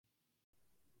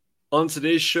On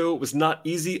today's show, it was not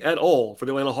easy at all for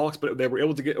the Atlanta Hawks, but they were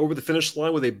able to get over the finish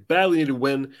line with a badly needed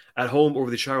win at home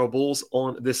over the Chicago Bulls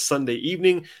on this Sunday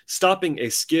evening, stopping a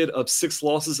skid of 6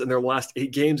 losses in their last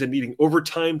 8 games and needing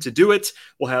overtime to do it.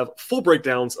 We'll have full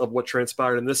breakdowns of what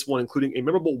transpired in this one, including a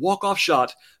memorable walk-off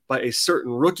shot by a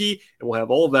certain rookie, and we'll have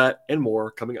all of that and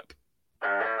more coming up.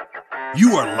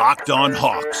 You are Locked On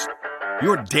Hawks,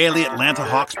 your daily Atlanta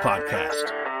Hawks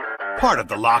podcast, part of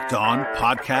the Locked On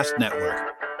Podcast Network.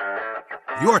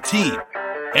 Your team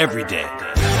every day.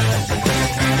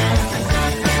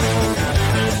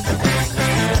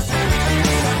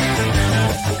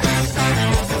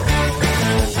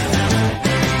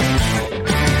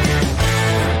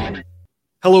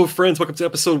 Hello, friends. Welcome to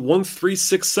episode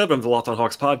 1367 of the Locked On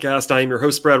Hawks podcast. I am your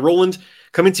host, Brad Rowland,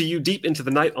 coming to you deep into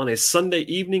the night on a Sunday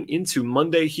evening into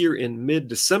Monday here in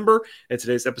mid-December. And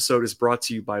today's episode is brought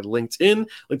to you by LinkedIn.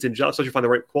 LinkedIn jobs help you find the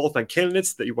right qualified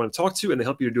candidates that you want to talk to, and they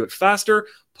help you to do it faster.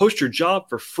 Post your job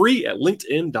for free at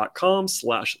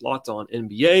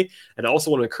linkedin.com/LockedOnNBA. And I also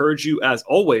want to encourage you, as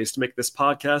always, to make this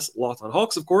podcast, Locked On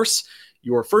Hawks, of course,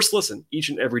 your first listen each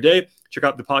and every day. Check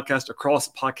out the podcast across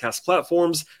podcast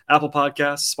platforms: Apple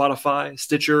Podcasts, Spotify,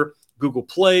 Stitcher, Google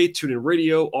Play, TuneIn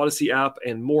Radio, Odyssey app,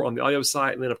 and more on the audio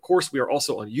side. And then, of course, we are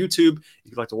also on YouTube if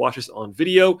you'd like to watch us on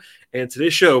video. And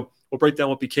today's show will break down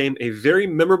what became a very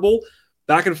memorable,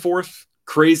 back and forth,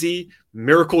 crazy,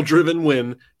 miracle-driven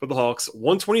win for the Hawks,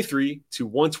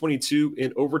 123-122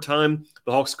 in overtime.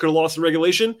 The Hawks could have lost in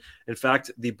regulation. In fact,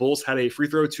 the Bulls had a free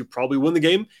throw to probably win the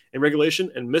game in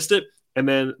regulation and missed it. And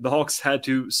then the Hawks had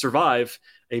to survive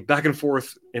a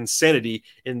back-and-forth insanity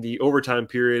in the overtime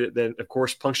period. Then, of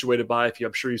course, punctuated by,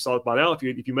 I'm sure you saw it by now, if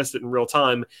you missed it in real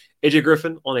time, AJ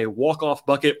Griffin on a walk-off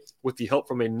bucket with the help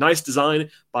from a nice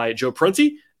design by Joe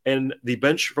Prunty and the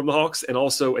bench from the Hawks, and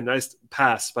also a nice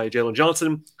pass by Jalen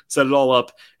Johnson. Set it all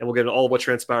up, and we'll get into all of what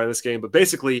transpired in this game. But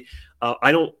basically,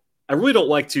 I really don't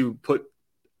like to put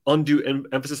undue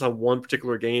emphasis on one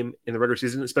particular game in the regular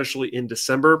season, especially in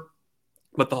December.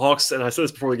 But the Hawks, and I said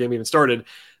this before the game even started,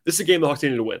 this is a game the Hawks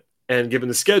needed to win. And given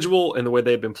the schedule and the way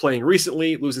they've been playing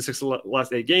recently, losing 6 of the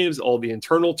last 8 games, all the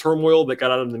internal turmoil that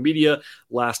got out of the media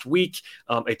last week,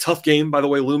 a tough game, by the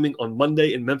way, looming on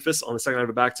Monday in Memphis on the second night of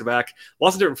a back-to-back.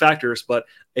 Lots of different factors, but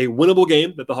a winnable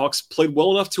game that the Hawks played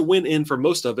well enough to win in for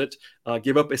most of it.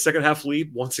 Give up a second-half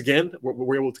lead once again.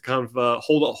 We're able to kind of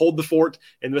hold the fort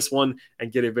in this one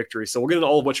and get a victory. So we'll get into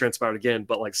all of what transpired again,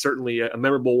 but certainly a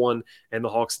memorable one, and the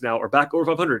Hawks now are back over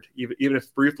 500, even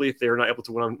if briefly, if they are not able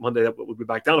to win on Monday, that would be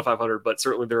back down to 500. But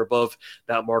certainly they're above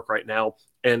that mark right now,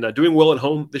 and doing well at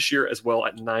home this year as well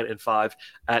at 9-5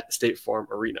 at State Farm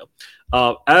Arena.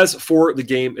 As for the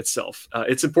game itself,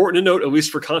 it's important to note, at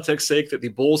least for context's sake, that the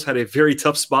Bulls had a very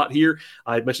tough spot here.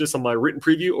 I mentioned this on my written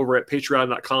preview over at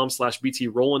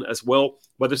patreon.com/BTRowland as well.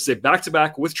 But this is a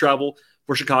back-to-back with travel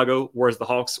for Chicago, whereas the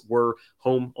Hawks were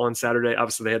home on Saturday.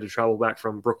 Obviously, they had to travel back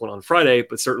from Brooklyn on Friday,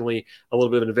 but certainly a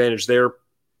little bit of an advantage there.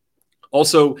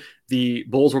 Also, the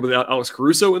Bulls were without Alex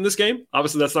Caruso in this game.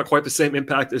 Obviously, that's not quite the same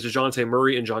impact as DeJounte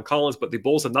Murray and John Collins, but the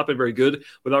Bulls have not been very good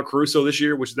without Caruso this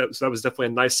year, so that was definitely a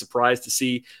nice surprise to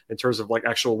see in terms of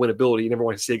actual winnability. You never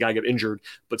want to see a guy get injured,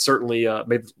 but certainly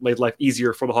made life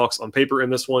easier for the Hawks on paper in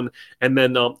this one. And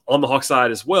then on the Hawks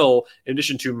side as well, in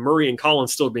addition to Murray and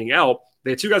Collins still being out,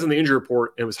 they had 2 guys on the injury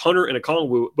report, and it was Hunter and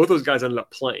Okongwu. Both those guys ended up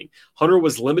playing. Hunter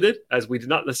was limited, as we did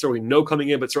not necessarily know coming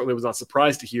in, but certainly was not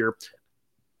surprised to hear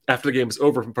after the game was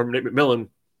over from Nate McMillan.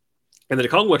 And then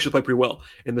Okongwu actually played pretty well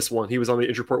in this one. He was on the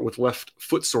injury report with left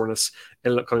foot soreness,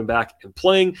 ended up coming back and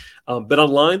playing.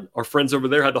 BetOnline, our friends over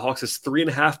there, had the Hawks as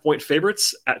 3.5-point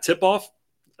favorites at tip-off.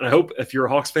 And I hope if you're a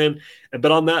Hawks fan and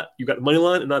bet on that, you got the money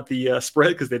line and not the spread,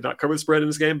 because they've not covered the spread in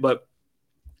this game. But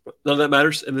none of that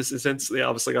matters in this instance. They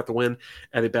obviously got the win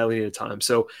at a badly needed time.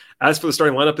 So as for the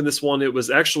starting lineup in this one, it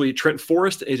was actually Trent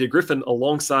Forrest, AJ Griffin,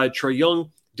 alongside Trae Young,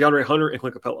 DeAndre Hunter, and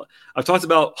Clint Capella. I've talked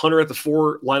about Hunter at the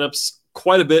 4 lineups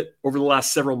quite a bit over the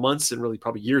last several months, and really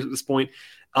probably years at this point.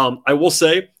 I will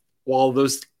say, while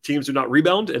those teams do not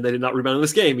rebound, and they did not rebound in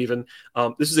this game even,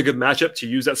 this is a good matchup to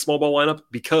use that small ball lineup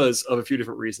because of a few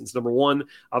different reasons. Number one,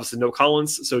 obviously no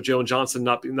Collins, so Jalen Johnson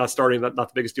not starting, not the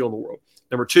biggest deal in the world.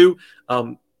 Number two,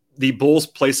 the Bulls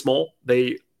play small.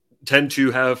 They tend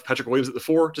to have Patrick Williams at the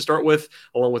 4 to start with,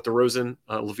 along with DeRozan,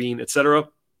 Levine, etc.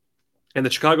 And the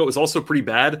Chicago is also pretty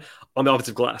bad on the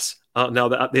offensive glass. Now,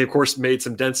 they, of course, made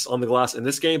some dents on the glass in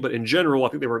this game, but in general, I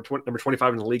think they were number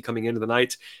 25 in the league coming into the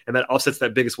night, and that offsets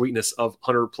that biggest weakness of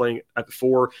Hunter playing at the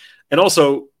 4. And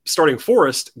also, starting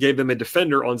Forrest gave them a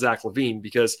defender on Zach LaVine,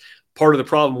 because part of the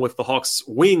problem with the Hawks'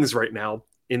 wings right now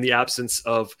in the absence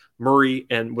of Murray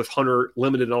and with Hunter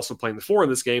limited and also playing the 4 in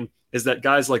this game is that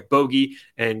guys like Bogey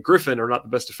and Griffin are not the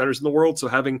best defenders in the world. So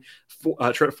having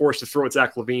Trent Forrest to throw at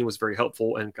Zach LaVine was very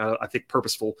helpful and I think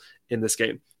purposeful in this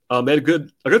game. They had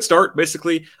a good start,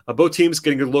 basically. Both teams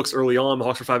getting good looks early on. The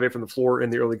Hawks were 5-8 from the floor in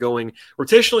the early going.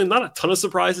 Rotationally, not a ton of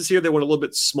surprises here. They went a little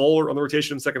bit smaller on the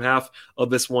rotation in the second half of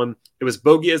this one. It was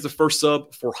Bogey as the first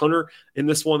sub for Hunter in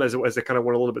this one, as they kind of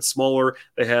went a little bit smaller.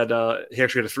 They had he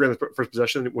actually had a 3 on the first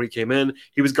possession when he came in.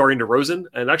 He was guarding DeRozan,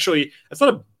 and actually, that's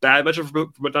not a bad matchup for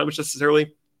Bogdanovich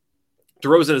necessarily.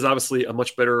 DeRozan is obviously a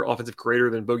much better offensive creator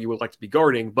than Bogey would like to be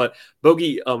guarding, but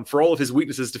Bogey, for all of his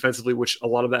weaknesses defensively, which a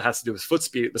lot of that has to do with foot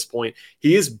speed at this point,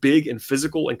 he is big and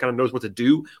physical and kind of knows what to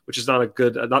do, which is not a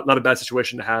good, not a bad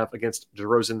situation to have against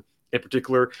DeRozan in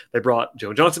particular. They brought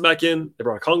Joe Johnson back in. They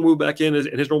brought Okongwu back in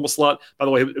his normal slot. By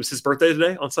the way, it was his birthday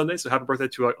today on Sunday, so happy birthday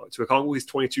to Okongwu. He's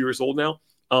 22 years old now.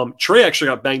 Trey actually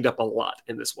got banged up a lot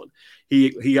in this one. He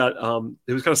got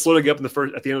it was kind of slow to get up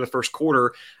at the end of the first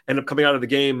quarter, ended up coming out of the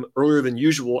game earlier than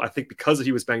usual. I think because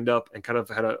he was banged up and kind of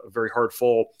had a very hard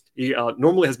fall. He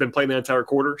normally has been playing the entire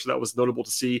quarter, so that was notable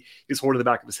to see. He was holding the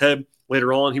back of his head.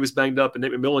 Later on, he was banged up, and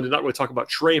Nate McMillan did not really talk about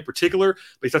Trey in particular,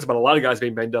 but he talked about a lot of guys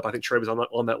being banged up. I think Trey was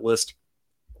on that list.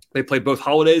 They played both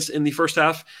holidays in the first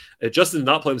half. Justin did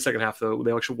not play in the second half, though.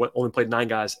 They actually only played 9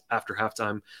 guys after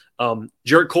halftime.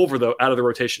 Jarrett Culver, though, out of the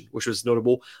rotation, which was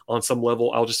notable on some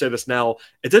level. I'll just say this now.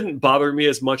 It didn't bother me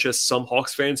as much as some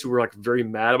Hawks fans who were like very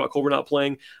mad about Culver not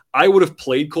playing. I would have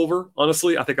played Culver,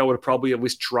 honestly. I think I would have probably at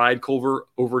least tried Culver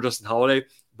over Justin Holiday.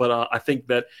 But I think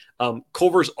that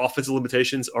Culver's offensive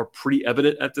limitations are pretty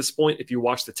evident at this point. If you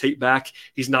watch the tape back,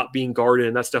 he's not being guarded,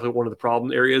 and that's definitely one of the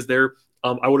problem areas there.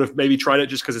 I would have maybe tried it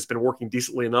just because it's been working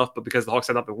decently enough, but because the Hawks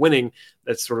have not been winning,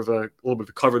 that's sort of a little bit of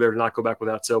a cover there to not go back with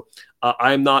that. So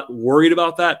I'm not worried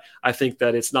about that. I think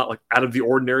that it's not like out of the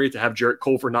ordinary to have Jarrett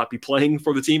Culver not be playing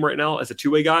for the team right now as a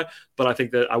two-way guy, but I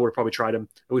think that I would have probably tried him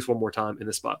at least one more time in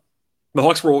this spot. The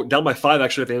Hawks were down by 5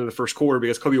 actually at the end of the first quarter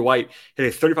because Kobe White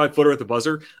hit a 35-footer at the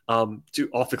buzzer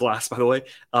off the glass, by the way.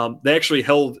 They actually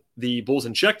held the Bulls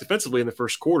in check defensively in the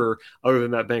first quarter, other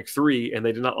than that bank 3, and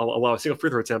they did not allow a single free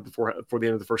throw attempt before the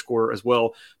end of the first quarter as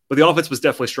well. But the offense was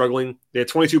definitely struggling. They had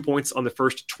 22 points on the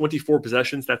first 24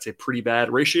 possessions. That's a pretty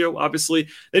bad ratio, obviously.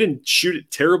 They didn't shoot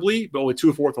it terribly, but only 2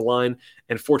 of 4 at the line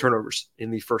and 4 turnovers in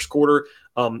the first quarter.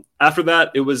 After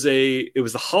that, it was the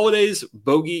Holidays,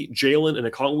 Bogey, Jalen, and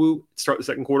Okongwu to start the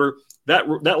second quarter. That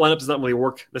lineup does not really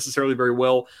work necessarily very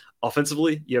well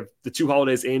offensively. You have the 2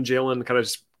 Holidays and Jalen kind of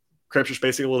just cramps your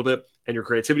spacing a little bit and your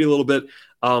creativity a little bit.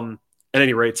 At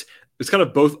any rate, it's kind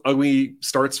of both ugly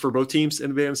starts for both teams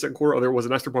in the second quarter. There was a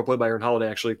nice 3-point play by Aaron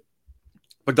Holiday, actually.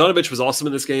 Bogdanovich was awesome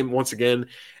in this game once again,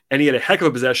 and he had a heck of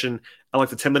a possession at like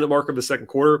the 10-minute mark of the second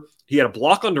quarter. He had a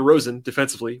block on DeRozan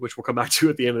defensively, which we'll come back to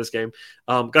at the end of this game.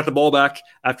 Got the ball back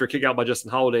after a kick out by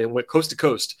Justin Holiday and went coast to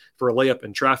coast for a layup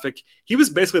in traffic. He was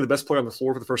basically the best player on the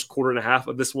floor for the first quarter and a half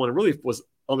of this one and really was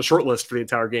on the short list for the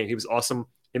entire game. He was awesome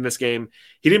in this game.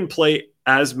 He didn't play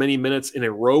as many minutes in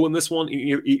a row in this one,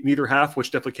 neither half,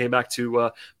 which definitely came back to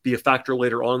be a factor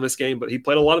later on in this game. But he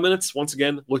played a lot of minutes, once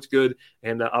again, looked good.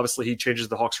 And obviously he changes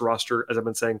the Hawks roster, as I've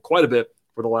been saying, quite a bit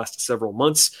for the last several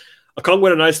months. Okongwu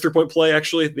had a nice 3-point play,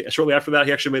 actually. Shortly after that,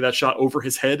 he actually made that shot over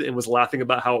his head and was laughing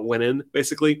about how it went in,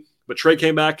 basically. But Trey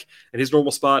came back in his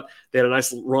normal spot. They had a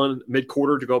nice run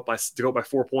mid-quarter to go up by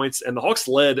 4 points. And the Hawks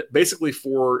led basically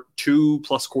for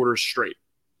 2+ quarters straight.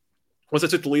 Once they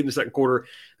took the lead in the second quarter,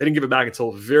 they didn't give it back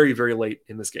until very, very late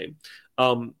in this game.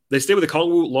 They stayed with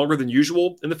Okongwu longer than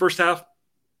usual in the first half.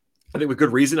 I think with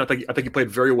good reason. I think he played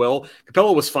very well.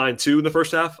 Capella was fine too in the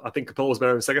first half. I think Capella was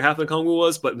better in the second half than Okongwu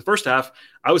was, but in the first half,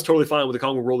 I was totally fine with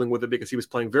Okongwu rolling with it because he was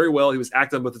playing very well. He was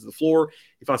active on both ends of the floor.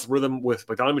 He found some rhythm with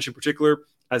Bogdanovich in particular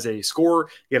as a scorer.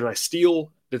 He had a nice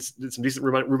steal. Did some decent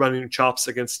rebounding chops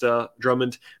against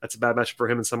Drummond. That's a bad matchup for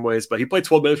him in some ways, but he played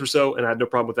 12 minutes or so, and I had no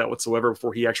problem with that whatsoever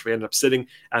before he actually ended up sitting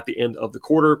at the end of the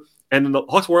quarter. And then the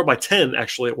Hawks were up by 10,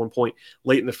 actually, at one point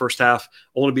late in the first half,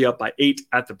 only to be up by 8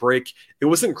 at the break. It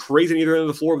wasn't crazy on either end of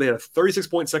the floor. They had a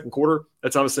 36-point second quarter.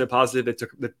 That's obviously a positive.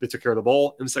 They took care of the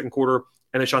ball in the second quarter,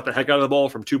 and they shot the heck out of the ball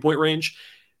from 2-point range.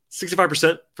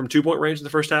 65% from 2-point range in the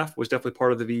first half was definitely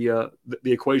part of the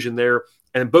equation there.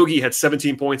 And Bogey had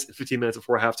 17 points in 15 minutes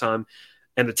before halftime.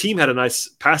 And the team had a nice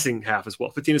passing half as well,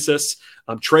 15 assists.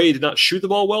 Trey did not shoot the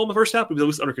ball well in the first half, but he was at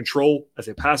least under control as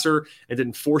a passer and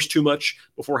didn't force too much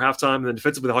before halftime. And then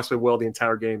defensively, the Hawks played well the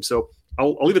entire game. So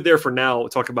I'll leave it there for now. We'll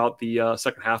talk about the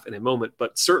second half in a moment.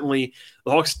 But certainly,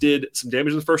 the Hawks did some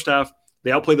damage in the first half.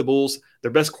 They outplayed the Bulls.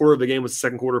 Their best quarter of the game was the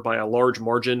second quarter by a large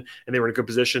margin, and they were in a good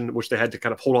position, which they had to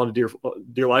kind of hold on to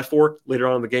dear life for later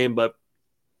on in the game. But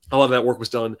A lot of that work was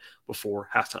done before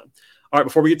halftime. All right,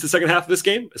 before we get to the second half of this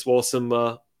game, as well as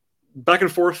some back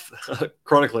and forth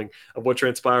chronicling of what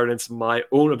transpired and some of my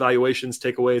own evaluations,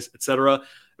 takeaways, etc.,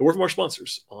 a word from our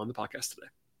sponsors on the podcast today.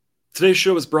 Today's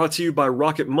show is brought to you by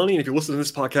Rocket Money. And if you're listening to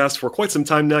this podcast for quite some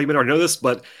time now, you may already know this,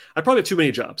 but I probably have too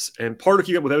many jobs. And part of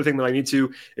keeping up with everything that I need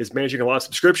to is managing a lot of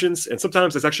subscriptions. And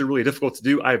sometimes it's actually really difficult to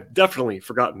do. I've definitely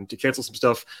forgotten to cancel some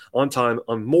stuff on time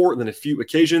on more than a few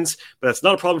occasions, but that's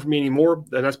not a problem for me anymore.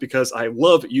 And that's because I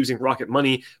love using Rocket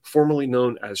Money, formerly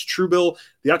known as Truebill.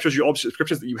 The app shows you all the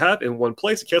subscriptions that you have in one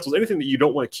place. It cancels anything that you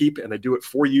don't want to keep, and they do it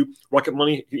for you. Rocket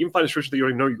Money, you can even find a subscription that you don't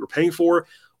even know you were paying for,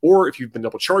 or if you've been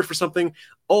double charged for something,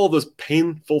 all of those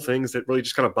painful things that really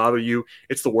just kind of bother you,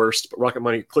 it's the worst. But Rocket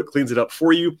Money cleans it up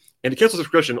for you. And to cancel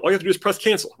subscription, all you have to do is press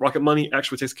cancel. Rocket Money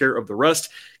actually takes care of the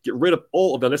rest. Get rid of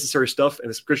all of the unnecessary stuff and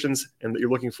the subscriptions and that you're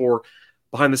looking for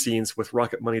behind the scenes with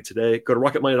Rocket Money today. Go to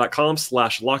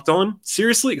rocketmoney.com/lockedon.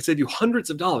 Seriously, it can save you hundreds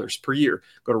of dollars per year.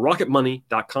 Go to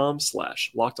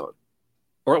rocketmoney.com/lockedon.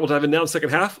 All right, we'll dive in now in the second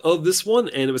half of this one,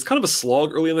 and it was kind of a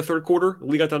slog early in the third quarter. The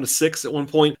lead got down to 6 at one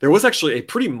point. There was actually a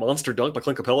pretty monster dunk by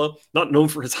Clint Capella, not known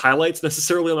for his highlights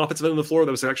necessarily on the offensive end of the floor.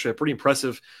 That was actually a pretty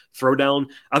impressive throwdown.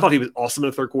 I thought he was awesome in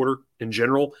the third quarter in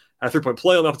general. Had a three-point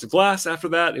play on the offensive glass after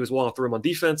that. He was well off the rim on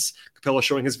defense. Capella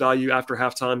showing his value after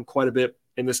halftime quite a bit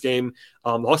in this game.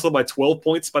 The Hawks led by 12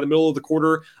 points by the middle of the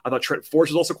quarter. I thought Trent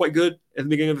Forrest was also quite good at the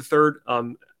beginning of the third.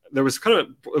 There was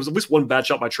at least one bad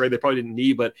shot by Trey they probably didn't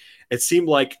need, but it seemed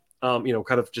like,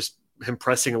 kind of just him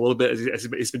pressing a little bit as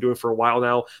he's been doing for a while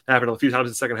now. That happened a few times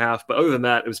in the second half, but other than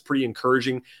that, it was pretty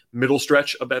encouraging middle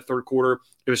stretch of that third quarter.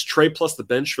 It was Trey plus the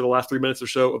bench for the last 3 minutes or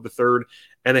so of the third,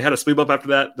 and they had a speed bump after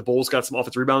that. The Bulls got some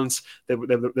offensive rebounds. They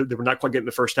were not quite getting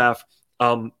the first half.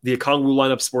 The Okongwu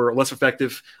lineups were less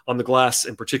effective on the glass,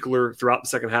 in particular throughout the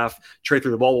second half. Trey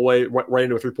threw the ball away right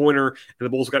into a three-pointer, and the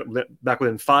Bulls got back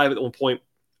within 5 at one point.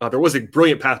 There was a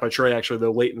brilliant pass by Trey, actually, though,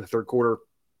 late in the third quarter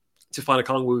to find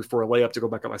Okongwu for a layup to go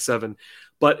back up by 7.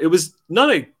 But it was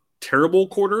not a terrible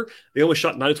quarter. They only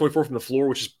shot 9-24 from the floor,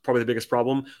 which is probably the biggest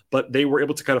problem. But they were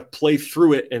able to kind of play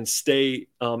through it and stay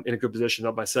in a good position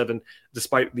up by 7,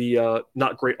 despite the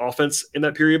not great offense in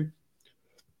that period.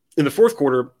 In the fourth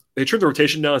quarter, they trimmed the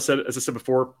rotation down, as I said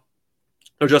before.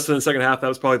 Adjusted in the second half, that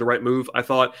was probably the right move, I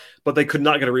thought, but they could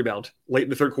not get a rebound late in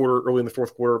the third quarter, early in the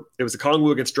fourth quarter. It was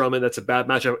Okongwu against Drummond. That's a bad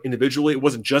matchup individually. It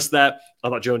wasn't just that. I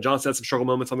thought Jalen Johnson had some struggle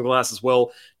moments on the glass as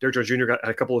well. Derrick Jones Jr. had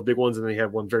a couple of big ones, and then he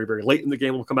had one very, very late in the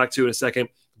game we'll come back to in a second.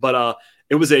 But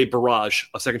it was a barrage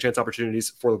of second chance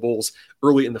opportunities for the Bulls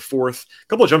early in the fourth. A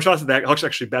couple of jump shots that Hawks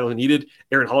actually badly needed.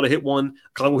 Aaron Holiday hit one.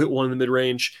 Okongwu hit one in the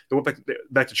mid-range. They went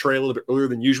back to Trey a little bit earlier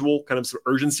than usual. Kind of some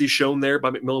urgency shown there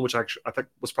by McMillan, which I think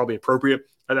was probably appropriate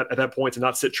at that point to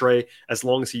not sit Trey as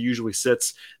long as he usually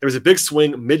sits. There was a big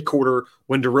swing mid-quarter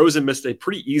when DeRozan missed a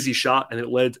pretty easy shot, and it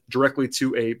led directly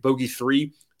to a bogey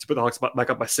 3 to put the Hawks back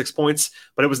up by 6 points.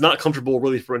 But it was not comfortable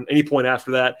really for any point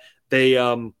after that. They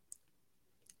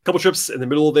couple trips in the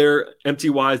middle there,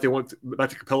 empty-wise. They went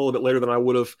back to Capella a little bit later than I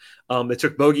would have. They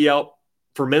took Bogey out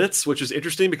for minutes, which is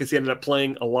interesting because he ended up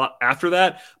playing a lot after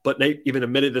that. But Nate even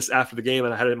admitted this after the game,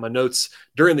 and I had it in my notes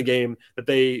during the game, that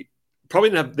they probably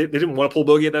they didn't want to pull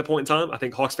Bogey at that point in time. I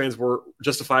think Hawks fans were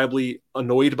justifiably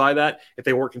annoyed by that if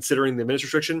they weren't considering the minutes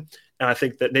restriction. And I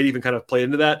think that Nate even kind of played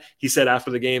into that. He said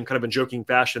after the game, kind of in joking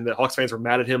fashion, that Hawks fans were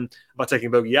mad at him about taking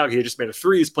Bogey out. He had just made a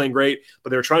 3. He's playing great,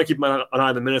 but they were trying to keep him an eye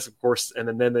on the minutes, of course. And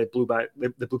then they blew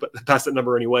past that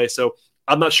number anyway. So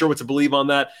I'm not sure what to believe on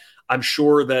that. I'm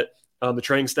sure that the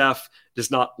training staff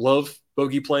does not love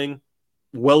Bogey playing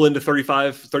well into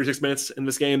 36 minutes in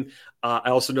this game.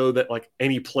 I also know that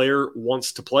any player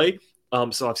wants to play.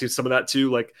 So I've seen some of that too,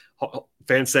 like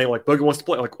fans saying Bogey wants to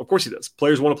play. Of course he does.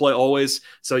 Players want to play always.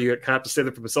 So you kind of have to say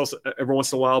that for themselves every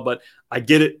once in a while, but I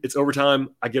get it. It's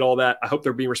overtime. I get all that. I hope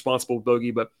they're being responsible with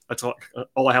Bogey, but that's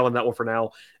all I have on that one for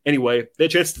now. Anyway, they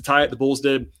had a chance to tie it. The Bulls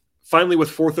did. Finally, with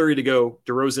 4:30 to go,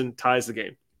 DeRozan ties the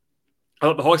game.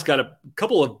 The Hawks got a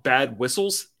couple of bad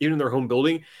whistles, even in their home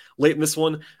building. Late in this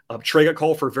one, Trey got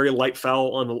called for a very light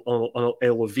foul on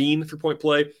a Levine three-point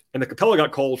play, and the Capella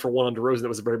got called for one on DeRozan. That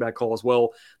was a very bad call as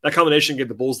well. That combination gave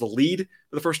the Bulls the lead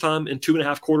for the first time in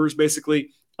 2.5 quarters,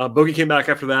 basically. Bogey came back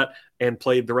after that and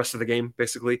played the rest of the game,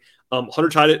 basically. Hunter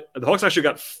tied it. The Hawks actually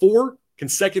got 4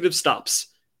 consecutive stops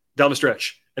down the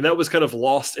stretch. And that was kind of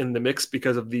lost in the mix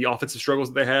because of the offensive struggles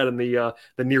that they had and the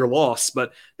near loss.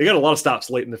 But they got a lot of stops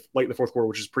late in the fourth quarter,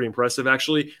 which is pretty impressive,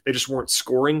 actually. They just weren't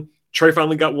scoring. Trey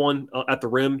finally got one at the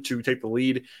rim to take the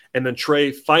lead. And then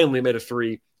Trey finally made a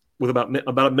 3 with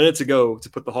about a minute to go to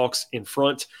put the Hawks in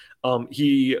front.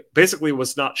 He basically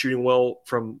was not shooting well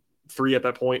from 3 at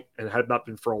that point and had not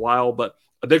been for a while. But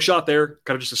a big shot there,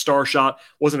 kind of just a star shot.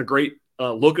 Wasn't a great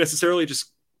look necessarily,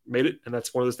 just made it. And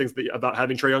that's one of those things about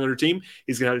having Trae Young on your team.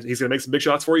 He's gonna make some big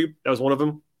shots for you. That was one of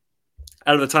them.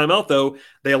 Out of the timeout, though,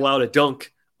 they allowed a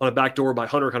dunk on a backdoor by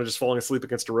Hunter, kind of just falling asleep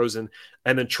against DeRozan.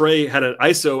 And then Trae had an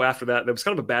ISO after that. That was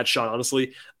kind of a bad shot,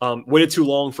 honestly. Waited too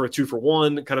long for a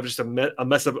 2-for-1, kind of just a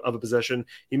mess of a possession.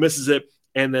 He misses it,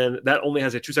 and then that only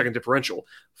has a 2-second differential.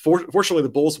 Fortunately, the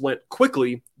Bulls went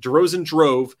quickly. DeRozan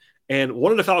drove and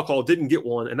wanted a foul call, didn't get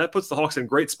one, and that puts the Hawks in a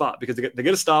great spot because they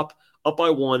get a stop up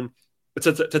by 1, but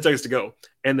 10 seconds to go,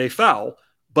 and they foul,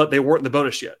 but they weren't in the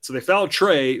bonus yet. So they fouled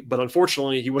Trae, but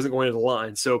unfortunately, he wasn't going to the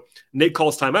line. So Nate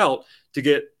calls timeout to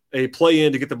get a play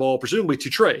in to get the ball, presumably to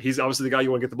Trae. He's obviously the guy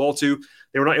you want to get the ball to.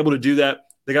 They were not able to do that.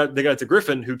 They got it to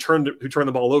Griffin, who turned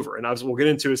the ball over. And we'll get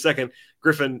into in a second.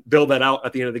 Griffin bailed that out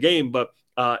at the end of the game, but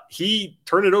he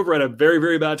turned it over at a very,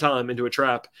 very bad time into a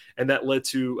trap, and that led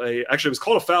to actually it was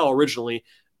called a foul originally.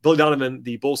 Billy Donovan,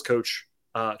 the Bulls coach,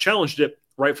 challenged it,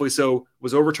 rightfully so,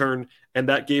 was overturned, and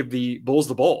that gave the Bulls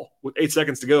the ball with 8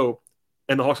 seconds to go,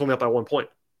 and the Hawks only up by 1 point.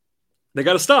 They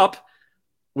got to stop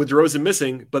with DeRozan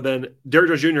missing, but then Derrick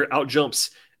Jones Jr.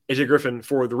 outjumps AJ Griffin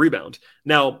for the rebound.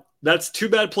 Now, that's 2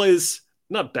 bad plays,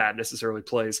 not bad necessarily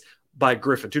plays, by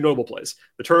Griffin, 2 notable plays.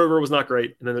 The turnover was not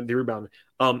great, and then the rebound.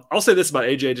 I'll say this about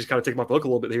AJ, just kind of take him off the hook a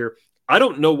little bit here. I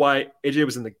don't know why AJ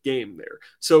was in the game there.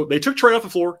 So they took Trae off the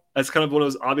floor. That's kind of one of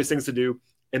those obvious things to do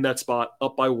in that spot,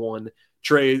 up by 1.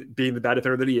 Trae, being the bad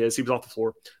defender that he is, he was off the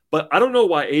floor. But I don't know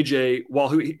why AJ,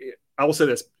 I will say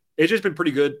this, AJ's been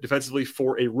pretty good defensively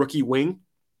for a rookie wing.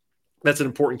 That's an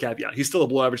important caveat. He's still a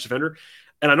below average defender.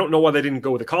 And I don't know why they didn't go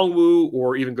with a Kongwu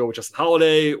or even go with Justin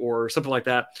Holiday or something like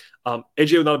that.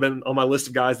 AJ would not have been on my list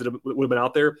of guys that would have been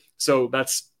out there. So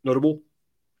that's notable.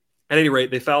 At any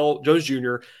rate, they foul Jones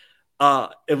Jr.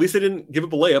 At least they didn't give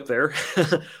up a layup there.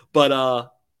 But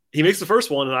he makes the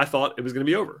first one, and I thought it was going to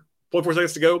be over. 0.4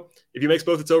 seconds to go. If he makes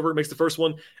both, it's over. Makes the first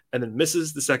one, and then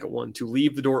misses the second one to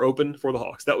leave the door open for the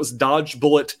Hawks. That was dodge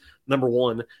bullet number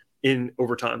 1 in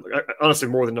overtime. Honestly,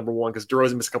 more than number 1 because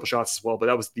DeRozan missed a couple shots as well. But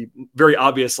that was the very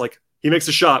obvious, he makes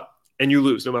a shot and you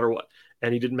lose no matter what.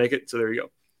 And he didn't make it, so there you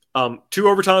go. 2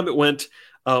 overtime it went.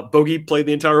 Bogey played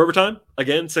the entire overtime.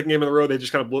 Again, second game in a row, they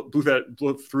just kind of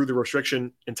blew through the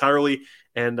restriction entirely.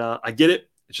 And I get it.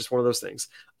 It's just one of those things.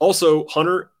 Also,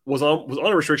 Hunter was on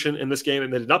a restriction in this game,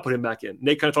 and they did not put him back in.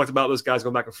 Nate kind of talked about those guys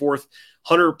going back and forth.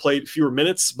 Hunter played fewer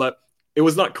minutes, but it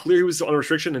was not clear he was on a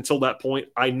restriction until that point.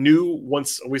 I knew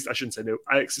once, at least I shouldn't say knew,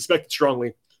 I suspected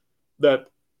strongly that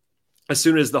as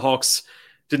soon as the Hawks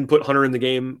didn't put Hunter in the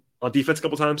game on defense a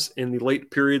couple times in the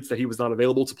late periods, that he was not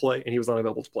available to play, and he was not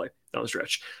available to play down the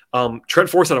stretch. Trent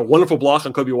Forrest had a wonderful block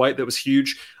on Kobe White that was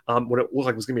huge when it looked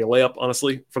like it was going to be a layup,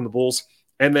 honestly, from the Bulls.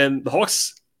 And then the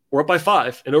Hawks were up by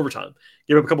 5 in overtime.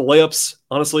 Gave up a couple layups,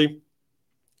 honestly.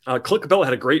 Clint Capella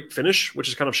had a great finish, which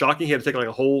is kind of shocking. He had to take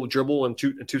a whole dribble and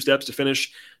two steps to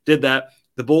finish. Did that.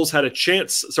 The Bulls had a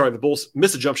chance. Sorry, the Bulls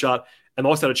missed a jump shot, and the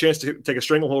Hawks had a chance to take a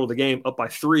stranglehold of the game up by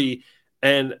 3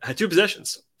 and had 2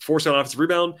 possessions. Forced an offensive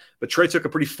rebound, but Trae took a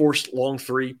pretty forced long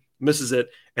 3, misses it,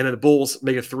 and then the Bulls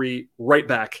make a 3 right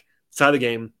back side of the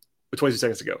game with 22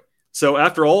 seconds to go. So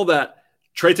after all of that,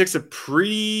 Trae takes a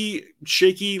pretty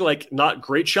shaky, not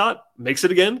great shot, makes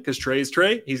it again because Trae is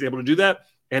Trae. He's able to do that.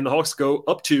 And the Hawks go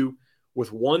up 2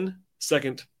 with 1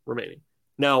 second remaining.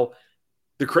 Now,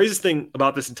 the craziest thing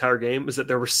about this entire game is that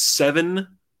there were 7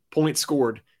 points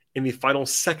scored in the final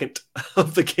second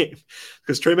of the game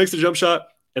because Trae makes the jump shot.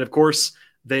 And of course,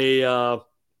 the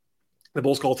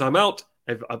Bulls call timeout.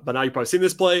 By now you've probably seen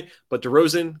this play, but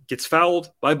DeRozan gets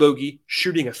fouled by Bogey,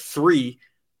 shooting a 3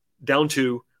 down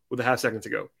 2 with a half second to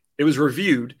go. It was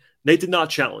reviewed. Nate did not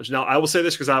challenge. Now, I will say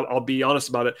this because I'll be honest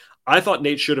about it. I thought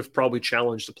Nate should have probably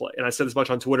challenged the play. And I said this much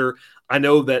on Twitter. I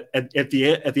know that at the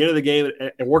end of the game,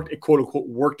 it quote unquote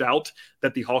worked out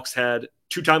that the Hawks had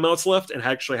 2 timeouts left and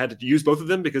actually had to use both of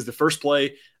them because the first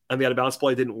play and the out-of-bounds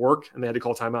play didn't work and they had to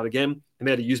call timeout again and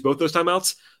they had to use both those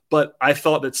timeouts. But I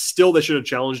thought that still they should have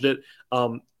challenged it.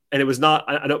 And it was not,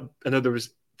 I know there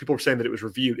was people were saying that it was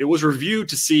reviewed. It was reviewed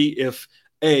to see if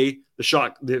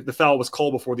the foul was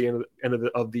called before the end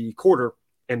of the quarter,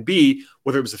 and B,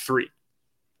 whether it was a 3.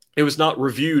 It was not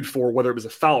reviewed for whether it was a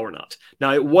foul or not.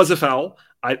 Now, it was a foul,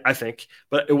 I think,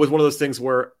 but it was one of those things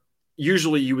where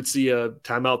usually you would see a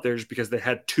timeout there just because they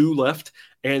had 2 left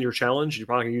and your challenge. You're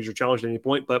probably going to use your challenge at any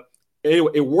point, but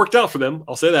anyway, it worked out for them.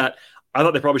 I'll say that. I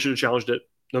thought they probably should have challenged it.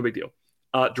 No big deal.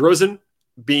 DeRozan,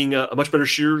 being a much better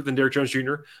shooter than Derrick Jones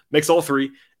Jr., makes all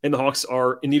 3, and the Hawks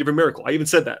are in need of a miracle. I even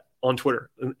said that on Twitter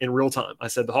in real time. I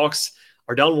said the Hawks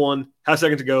are down 1, half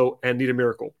second to go, and need a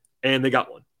miracle. And they got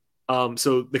one.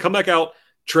 So they come back out.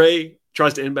 Trae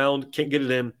tries to inbound, can't get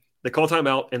it in. They call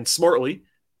timeout and smartly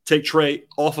take Trey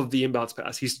off of the inbounds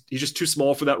pass. He's just too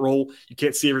small for that role. You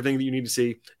can't see everything that you need to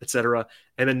see, etc.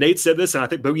 And then Nate said this, and I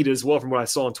think Bogey did as well from what I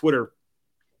saw on Twitter.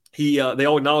 They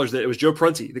all acknowledged that it was Joe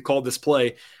Prunty that called this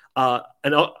play.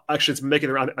 Actually, it's making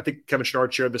around. I think Kevin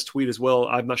Chouinard shared this tweet as well.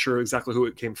 I'm not sure exactly who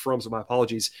it came from, so my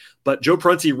apologies. But Joe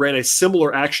Prunty ran a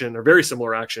similar action, or very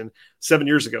similar action, 7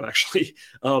 years ago, actually,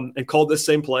 and called this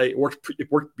same play. It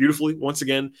worked beautifully. Once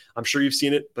again, I'm sure you've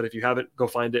seen it, but if you haven't, go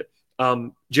find it.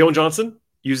 Jalen Johnson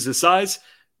uses his size,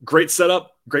 great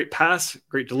setup, great pass,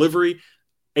 great delivery.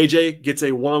 AJ gets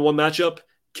a one-on-one matchup,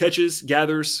 catches,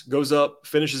 gathers, goes up,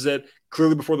 finishes it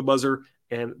clearly before the buzzer,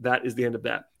 and that is the end of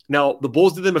that. Now, the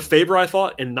Bulls did them a favor, I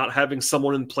thought, in not having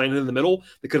someone playing in the middle.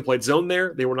 They could have played zone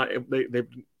there. They were not.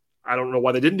 I don't know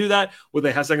why they didn't do that when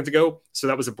they had a second to go. So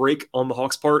that was a break on the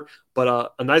Hawks' part,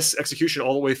 but a nice execution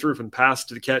all the way through, from pass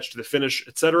to the catch to the finish,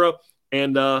 etc.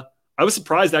 And I was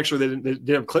surprised actually they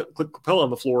didn't have Clint Capella on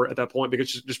the floor at that point, because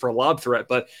just for a lob threat.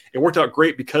 But it worked out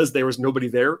great because there was nobody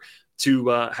there to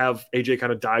have AJ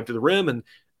kind of dive to the rim, and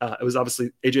it was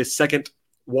obviously AJ's second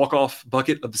walk-off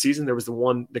bucket of the season. There was the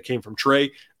one that came from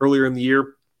Trey earlier in the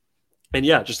year. And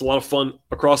yeah, just a lot of fun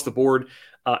across the board.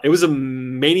 It was a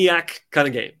maniac kind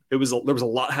of game. There was a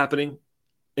lot happening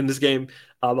in this game.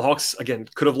 The Hawks, again,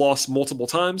 could have lost multiple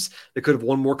times. They could have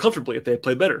won more comfortably if they had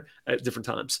played better at different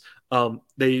times.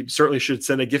 They certainly should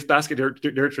send a gift basket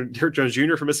to Derrick Jones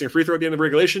Jr. for missing a free throw at the end of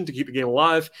regulation to keep the game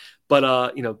alive.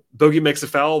 But, Bogey makes a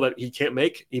foul that he can't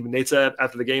make. Even Nate said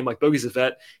after the game, like, Bogey's a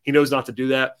vet. He knows not to do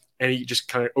that. And he just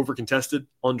kind of over-contested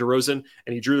on DeRozan,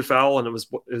 and he drew the foul, and it was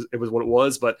what it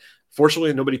was. But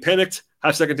fortunately, nobody panicked.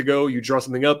 Half second to go, you draw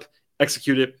something up,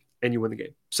 execute it, and you win the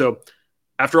game. So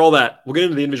after all that, we'll get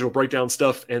into the individual breakdown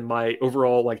stuff and my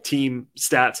overall team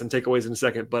stats and takeaways in a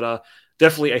second. But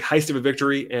definitely a heist of a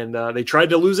victory, and they tried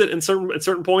to lose it at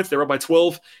certain points. They were up by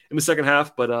 12 in the second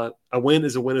half, but a win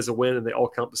is a win is a win, and they all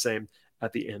count the same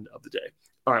at the end of the day.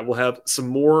 All right, we'll have some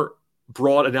more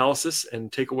broad analysis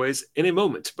and takeaways in a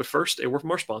moment. But first, a word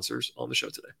from our sponsors on the show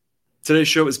today. Today's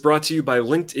show is brought to you by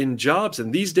LinkedIn Jobs.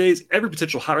 And these days, every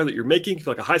potential hire that you're making can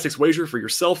feel like a high-stakes wager for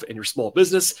yourself and your small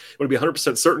business. You want to be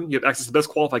 100% certain you have access to the best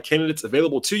qualified candidates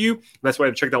available to you. And that's why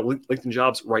I've checked out LinkedIn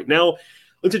Jobs right now.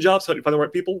 LinkedIn Jobs help you find the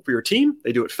right people for your team.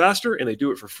 They do it faster, and they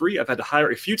do it for free. I've had to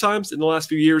hire a few times in the last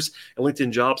few years, and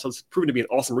LinkedIn Jobs has proven to be an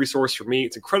awesome resource for me.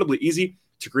 It's incredibly easy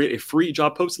to create a free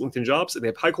job post at LinkedIn Jobs, and they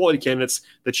have high-quality candidates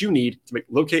that you need to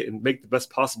locate and make the best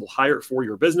possible hire for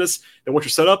your business. And once you're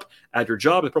set up, add your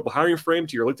job and purple hiring frame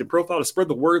to your LinkedIn profile to spread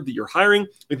the word that you're hiring.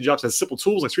 LinkedIn Jobs has simple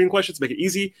tools like screening questions to make it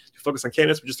easy to focus on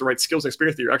candidates with just the right skills and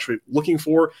experience that you're actually looking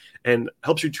for, and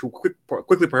helps you to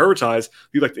quickly prioritize who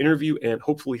you'd like to interview and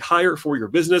hopefully hire for your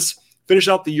business. Finish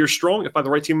out the year strong and find the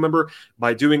right team member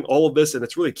by doing all of this. And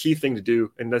it's really a key thing to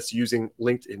do, and that's using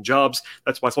LinkedIn Jobs.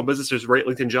 That's why small businesses rate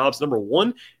LinkedIn Jobs number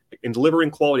one in delivering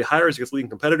quality hires against leading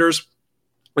competitors.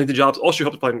 LinkedIn Jobs also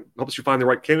helps you find the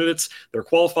right candidates that are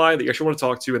qualified, that you actually want to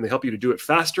talk to, and they help you to do it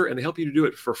faster, and they help you to do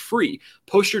it for free.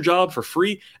 Post your job for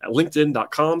free at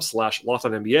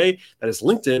linkedin.com/LockedOnNBA. That is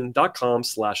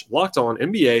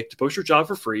linkedin.com/LockedOnNBA to post your job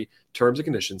for free. Terms and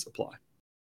conditions apply.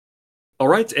 All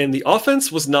right, and the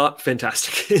offense was not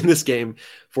fantastic in this game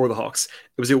for the Hawks.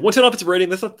 It was a 110 offensive rating.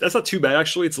 That's not too bad,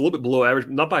 actually. It's a little bit below average,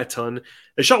 not by a ton.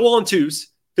 They shot well on twos,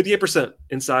 58%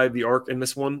 inside the arc in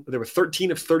this one. They were 13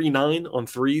 of 39 on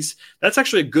threes. That's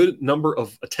actually a good number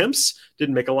of attempts.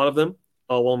 Didn't make a lot of them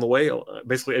along the way.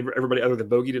 Basically, everybody other than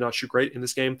Bogey did not shoot great in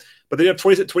this game. But they did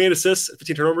have 28 assists,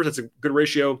 15 turnovers. That's a good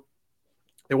ratio.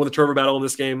 They won the turnover battle in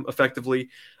this game effectively.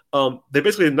 They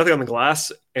basically had nothing on the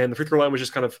glass, and the free throw line was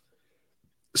just kind of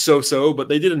so, but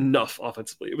they did enough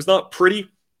offensively. It was not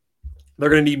pretty. They're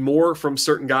going to need more from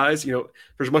certain guys. For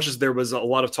as much as there was a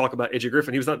lot of talk about AJ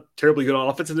Griffin, he was not terribly good on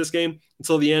offense in this game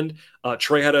until the end.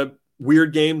 Trey had a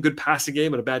weird game, good passing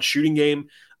game, and a bad shooting game.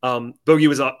 Bogey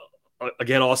was,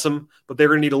 again, awesome, but they're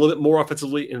going to need a little bit more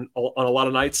offensively on a lot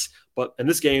of nights. But in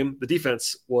this game, the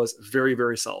defense was very,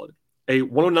 very solid. A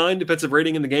 109 defensive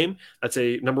rating in the game. That's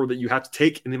a number that you have to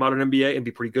take in the modern NBA and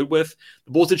be pretty good with.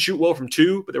 The Bulls did shoot well from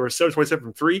two, but they were 7-27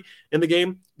 from three in the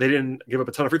game. They didn't give up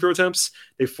a ton of free throw attempts.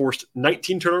 They forced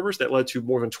 19 turnovers. That led to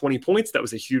more than 20 points. That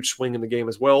was a huge swing in the game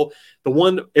as well. The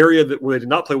one area where they did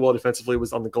not play well defensively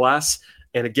was on the glass.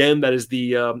 And again, that is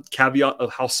the caveat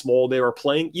of how small they are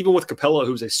playing. Even with Capella,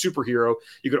 who's a superhero,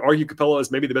 you could argue Capella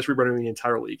is maybe the best rebounder in the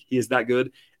entire league. He is that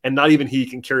good. And not even he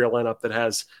can carry a lineup that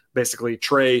has basically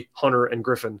Trey, Hunter, and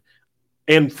Griffin.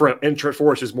 And Trent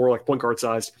Forrest is more like point guard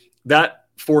sized. That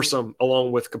foursome,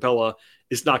 along with Capella,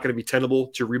 is not going to be tenable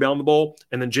to rebound the ball.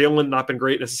 And then Jalen not been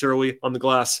great necessarily on the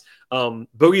glass.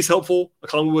 Bogey's helpful.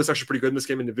 Okongwu was actually pretty good in this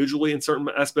game individually in certain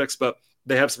aspects, but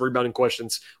they have some rebounding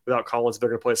questions without Collins. They're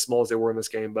going to play as small as they were in this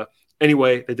game. But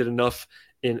anyway, they did enough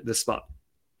in this spot.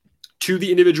 To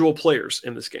the individual players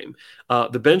in this game,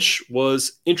 the bench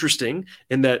was interesting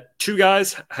in that two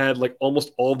guys had like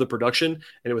almost all of the production,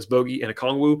 and it was Bogey and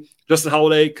Okongwu. Justin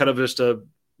Holiday kind of just a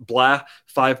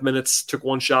 5 minutes, took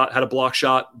one shot, had a block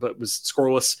shot, but was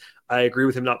scoreless. I agree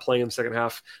with him not playing in the second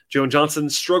half. Jalen Johnson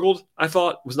struggled, I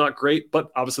thought, was not great, but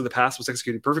obviously the pass was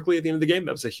executed perfectly at the end of the game.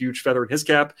 That was a huge feather in his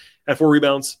cap. Had 4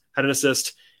 rebounds, had an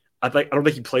assist. I don't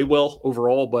think he played well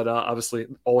overall, but obviously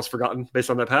all was forgotten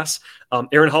based on that pass.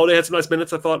 Aaron Holiday had some nice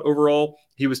minutes, I thought, overall.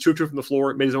 He was 2 of 2 from the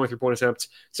floor, made his only 3-point attempt,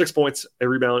 6 points, a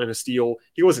rebound, and a steal.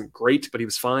 He wasn't great, but he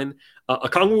was fine.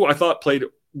 Okongwu, I thought, played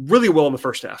really well in the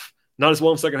first half. Not as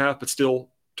well in the second half, but still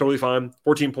totally fine.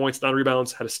 14 points, 9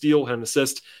 rebounds, had a steal, had an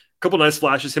assist. A couple nice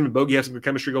flashes. Him and Bogey have some good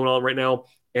chemistry going on right now,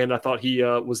 and I thought he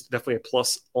was definitely a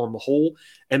plus on the whole.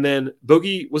 And then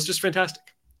Bogey was just fantastic.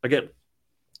 Again,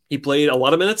 he played a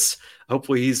lot of minutes.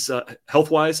 Hopefully he's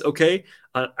health-wise okay.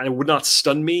 It would not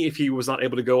stun me if he was not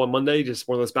able to go on Monday, just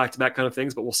one of those back-to-back kind of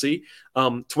things, but we'll see.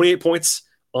 28 points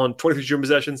on 23 shooting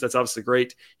possessions. That's obviously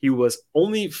great. He was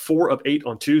only 4 of 8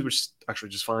 on 2s, which is actually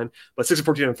just fine, but 6 of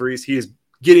 14 on 3s. He is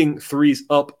getting 3s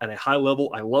up at a high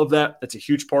level. I love that. That's a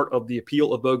huge part of the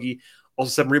appeal of Bogey. Also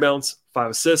 7 rebounds,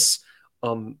 5 assists.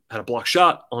 Had a block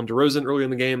shot on DeRozan early in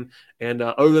the game. And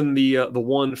other than the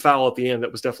one foul at the end,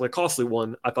 that was definitely a costly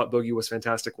one, I thought Bogey was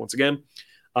fantastic once again.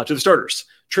 To the starters,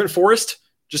 Trent Forrest,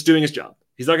 just doing his job.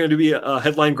 He's not going to be a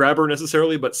headline grabber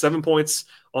necessarily, but 7 points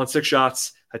on 6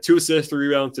 shots, had 2 assists, 3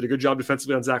 rebounds, did a good job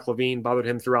defensively on Zach LaVine, bothered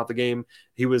him throughout the game.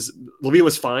 LaVine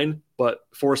was fine, but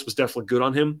Forrest was definitely good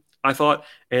on him, I thought,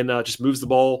 and just moves the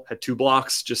ball, had 2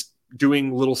 blocks, just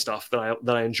doing little stuff that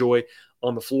I enjoy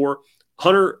on the floor.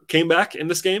 Hunter came back in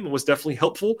this game and was definitely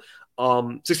helpful.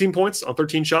 16 points on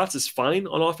 13 shots is fine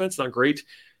on offense, not great.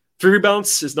 3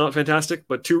 rebounds is not fantastic,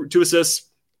 but two assists.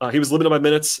 He was limited by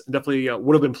minutes. Definitely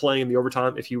would have been playing in the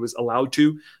overtime if he was allowed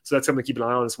to. So that's something to keep an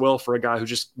eye on as well for a guy who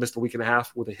just missed a week and a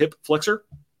half with a hip flexor.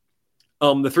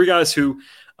 The 3 guys who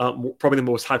probably the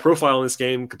most high profile in this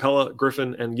game, Capella,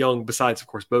 Griffin, and Young, besides, of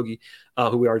course, Bogey,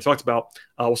 who we already talked about.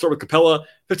 We'll start with Capella.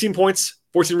 15 points,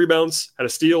 14 rebounds, had a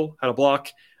steal, had a block.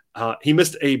 He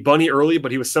missed a bunny early,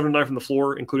 but he was 7-9 from the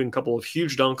floor, including a couple of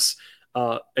huge dunks.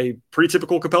 A pretty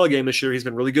typical Capella game this year. He's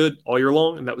been really good all year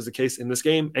long, and that was the case in this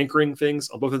game, anchoring things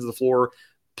on both ends of the floor,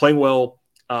 playing well.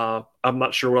 I'm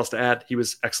not sure what else to add. He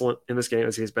was excellent in this game,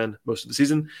 as he has been most of the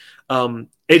season.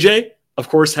 AJ, of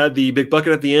course, had the big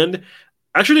bucket at the end.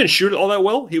 Actually didn't shoot it all that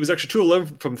well. He was actually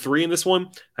 2-11 from 3 in this one.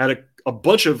 Had a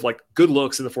bunch of good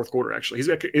looks in the fourth quarter, actually.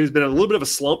 He's been a little bit of a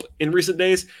slump in recent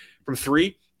days from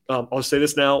 3. I'll just say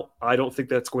this now. I don't think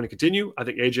that's going to continue. I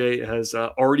think AJ has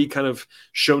already kind of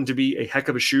shown to be a heck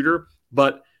of a shooter,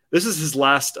 but this is his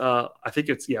last,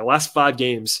 last 5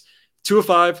 games, 2 of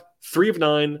 5, 3 of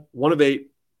 9, 1 of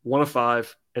 8, 1 of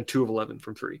 5, and 2 of 11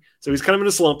 from 3. So he's kind of in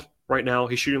a slump right now.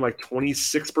 He's shooting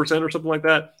 26% or something like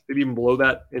that, maybe even below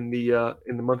that in the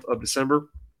month of December.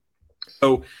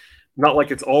 So not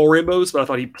like it's all rainbows, but I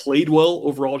thought he played well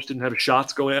overall. Just didn't have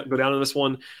shots go down in this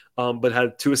one, but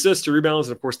had 2 assists, 2 rebounds,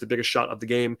 and of course the biggest shot of the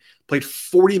game. Played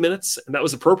 40 minutes, and that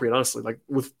was appropriate, honestly.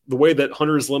 With the way that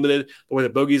Hunter is limited, the way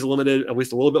that Bogey's limited, at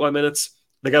least a little bit by minutes.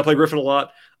 They got to play Griffin a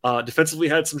lot. Defensively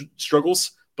had some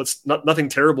struggles, but nothing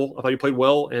terrible. I thought he played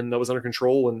well, and that was under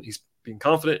control, and he's being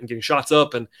confident and getting shots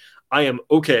up. And I am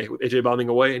okay with AJ bombing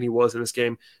away, and he was in this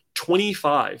game.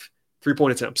 25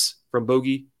 3-point attempts from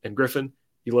Bogey and Griffin.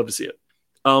 You love to see it.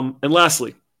 And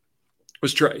lastly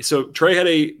was Trey. So Trey had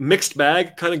a mixed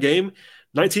bag kind of game.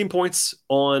 19 points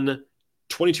on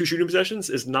 22 shooting possessions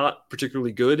is not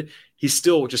particularly good. He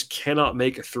still just cannot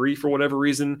make a 3 for whatever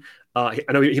reason. I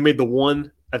know he made the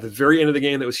one at the very end of the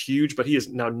game that was huge, but he is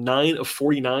now 9 of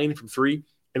 49 from 3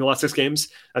 in the last 6 games.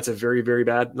 That's a very, very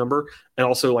bad number. And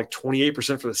also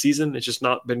 28% for the season. It's just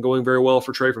not been going very well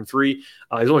for Trey from 3.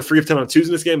 He's only 3 of 10 on 2s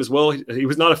in this game as well. He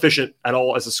was not efficient at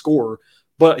all as a scorer,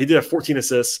 but he did have 14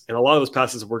 assists, and a lot of those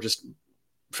passes were just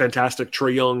fantastic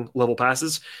Trae Young level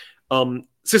passes. 6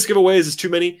 giveaways is too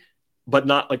many, but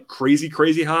not crazy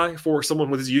high for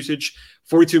someone with his usage.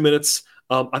 42 minutes.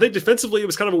 I think defensively it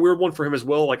was kind of a weird one for him as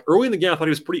well. Early in the game, I thought he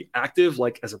was pretty active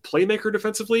as a playmaker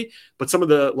defensively, but some of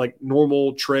the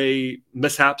normal Trae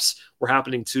mishaps were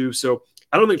happening too. So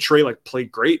I don't think Trae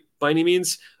played great by any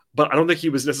means, but I don't think he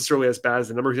was necessarily as bad as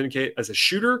the numbers indicate as a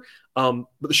shooter. But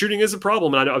the shooting is a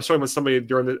problem. And I was talking with somebody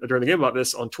during the game about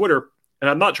this on Twitter, and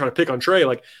I'm not trying to pick on Trey.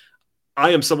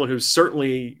 I am someone who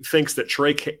certainly thinks that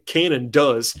Trey can and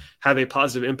does have a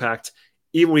positive impact,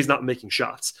 even when he's not making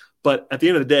shots. But at the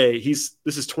end of the day, this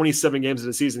is 27 games in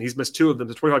the season. He's missed 2 of them.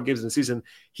 The 25 games in the season.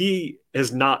 He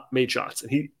has not made shots,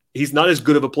 and he's not as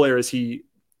good of a player as he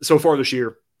so far this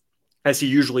year as he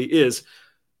usually is,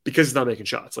 because he's not making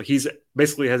shots. Like, he's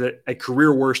basically has a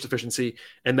career worst efficiency,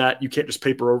 and that you can't just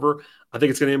paper over. I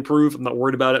think it's going to improve. I'm not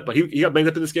worried about it, but he got banged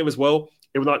up in this game as well.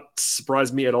 It would not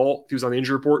surprise me at all if he was on the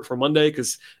injury report for Monday,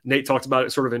 because Nate talked about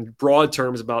it sort of in broad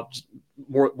terms about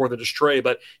more than just Trey,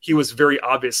 but he was very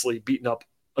obviously beaten up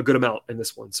a good amount in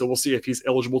this one. So we'll see if he's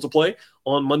eligible to play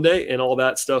on Monday and all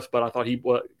that stuff. But I thought he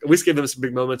at least gave them some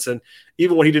big moments. And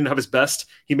even when he didn't have his best,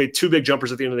 he made 2 big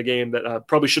jumpers at the end of the game that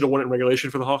probably should have won it in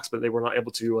regulation for the Hawks, but they were not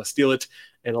able to steal it.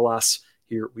 And alas,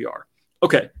 here we are.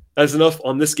 Okay, that's enough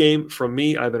on this game from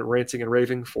me. I've been ranting and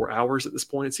raving for hours at this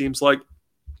point, it seems like.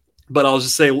 But I'll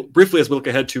just say briefly as we look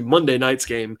ahead to Monday night's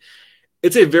game,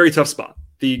 it's a very tough spot.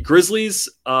 The Grizzlies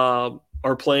are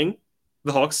playing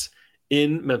the Hawks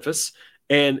in Memphis,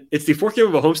 and it's the 4th game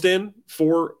of a homestand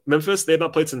for Memphis. They have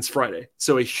not played since Friday.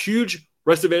 So a huge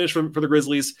rest advantage for the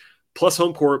Grizzlies, plus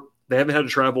home court. They haven't had to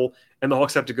travel, and the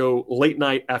Hawks have to go late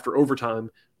night after overtime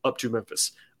up to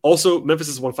Memphis. Also, Memphis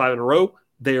has won 5 in a row.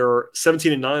 They are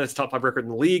 17-9. That's the top 5 record in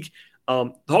the league.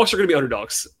 The Hawks are going to be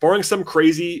underdogs. Barring some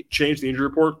crazy change to the injury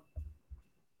report,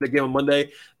 the game on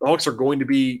Monday, the Hawks are going to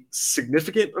be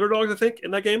significant underdogs, I think,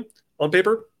 in that game on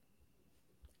paper.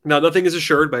 Now, nothing is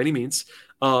assured by any means.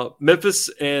 Memphis,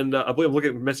 and I believe I'm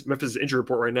looking at Memphis' injury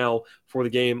report right now for the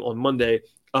game on Monday.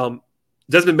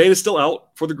 Desmond Bane is still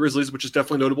out for the Grizzlies, which is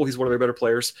definitely notable. He's one of their better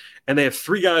players. And they have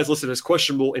 3 guys listed as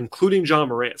questionable, including Ja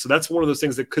Morant. So that's one of those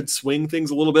things that could swing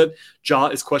things a little bit. Ja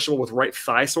is questionable with right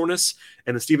thigh soreness,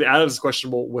 and then Steven Adams is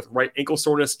questionable with right ankle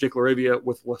soreness, Jake LaRavia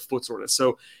with left foot soreness.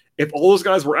 So if all those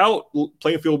guys were out,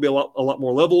 playing field will be a lot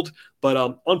more leveled. But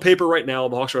on paper right now,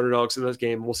 the Hawks are underdogs in this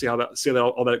game. We'll see how that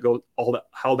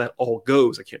all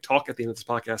goes. I can't talk at the end of this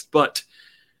podcast, but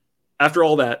after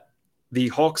all that, the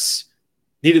Hawks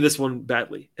needed this one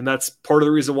badly, and that's part of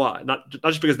the reason why. Not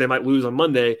just because they might lose on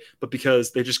Monday, but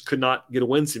because they just could not get a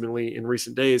win seemingly in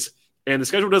recent days. And the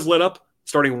schedule does let up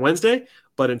starting Wednesday,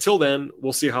 but until then,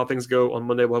 we'll see how things go on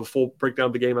Monday. We'll have a full breakdown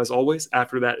of the game as always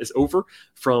after that is over.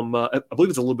 From I believe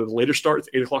it's a little bit of a later start. It's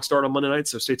 8 o'clock start on Monday night,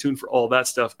 so stay tuned for all that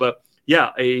stuff. But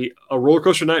yeah, a roller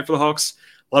coaster night for the Hawks.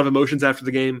 A lot of emotions after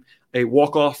the game. A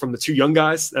walk-off from the 2 young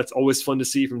guys. That's always fun to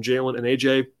see from Jalen and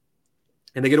AJ.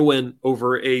 And they get a win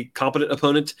over a competent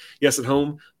opponent, yes, at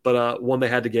home, but one they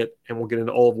had to get. And we'll get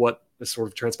into all of what is sort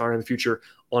of transpiring in the future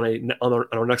on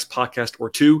our next podcast or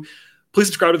 2. Please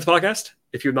subscribe to the podcast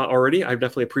if you're not already. I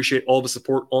definitely appreciate all the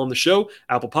support on the show.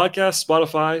 Apple Podcasts,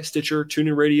 Spotify, Stitcher,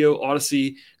 TuneIn Radio,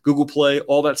 Odyssey, Google Play,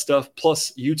 all that stuff,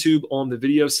 plus YouTube on the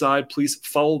video side. Please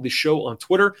follow the show on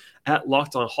Twitter at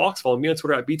Locked On Hawks. Follow me on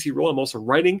Twitter at BT Rowland. I'm also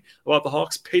writing about the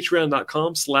Hawks,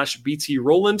 patreon.com/BT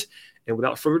Rowland. And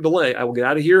without further delay, I will get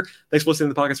out of here. Thanks for listening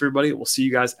to the podcast, everybody. We'll see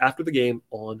you guys after the game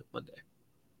on Monday.